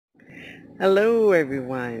Hello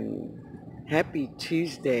everyone. Happy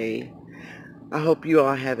Tuesday. I hope you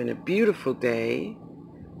all having a beautiful day.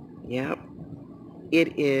 Yep.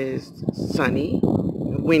 It is sunny,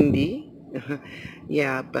 windy.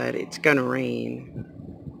 Yeah, but it's gonna rain.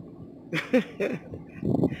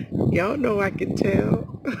 Y'all know I can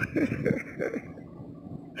tell.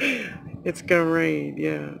 It's gonna rain,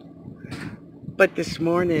 yeah. But this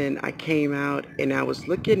morning I came out and I was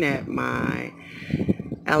looking at my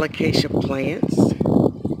alocasia plants,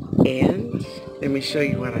 and let me show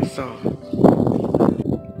you what I saw.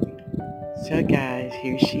 So guys,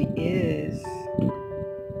 here she is.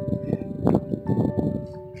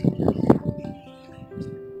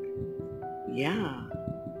 Yeah.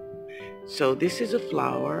 So this is a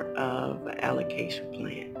flower of an alocasia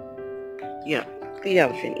plant. Yeah, the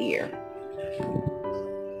elephant ear.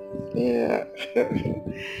 Yeah.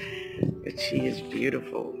 But she is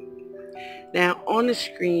beautiful. Now on the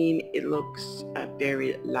screen it looks a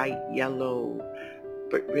very light yellow,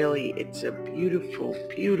 but really it's a beautiful,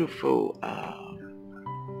 beautiful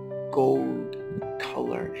gold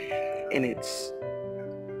color, and it's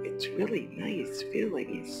really nice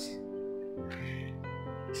feeling. It's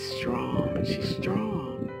strong. She's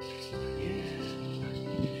strong.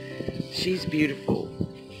 Yeah. She's beautiful.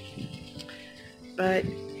 But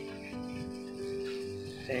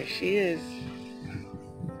there she is.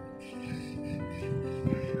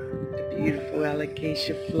 The beautiful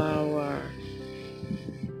alocasia flower.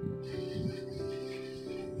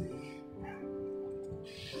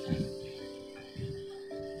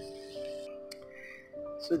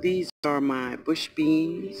 So these are my bush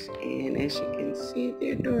beans, and as you can see,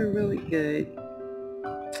 they're doing really good.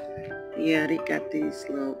 Yeah, they got these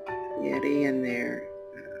little, yeah, they in there.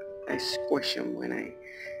 I squish them when I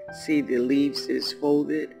see the leaves is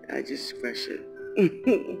folded. I just squish it.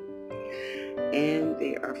 And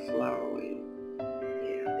they are flowering.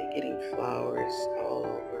 Yeah, they're getting flowers all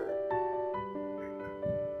over.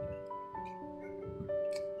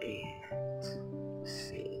 And let's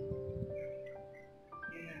see.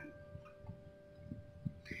 Yeah.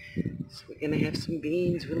 So we're gonna have some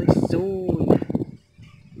beans really soon.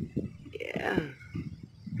 Yeah.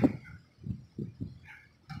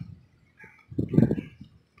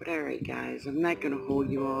 But alright guys, I'm not gonna hold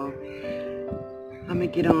you all. I'm gonna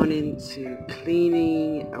get on into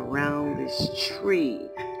cleaning around this tree.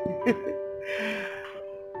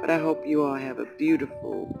 But I hope you all have a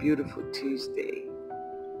beautiful, beautiful Tuesday.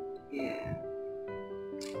 Yeah.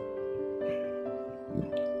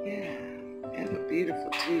 Yeah. Have a beautiful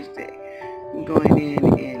Tuesday. I'm going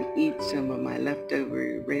in and eat some of my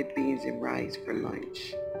leftover red beans and rice for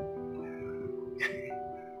lunch.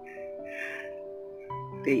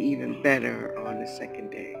 They're even better on the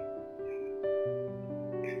second day.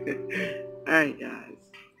 Alright guys.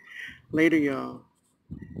 Later y'all.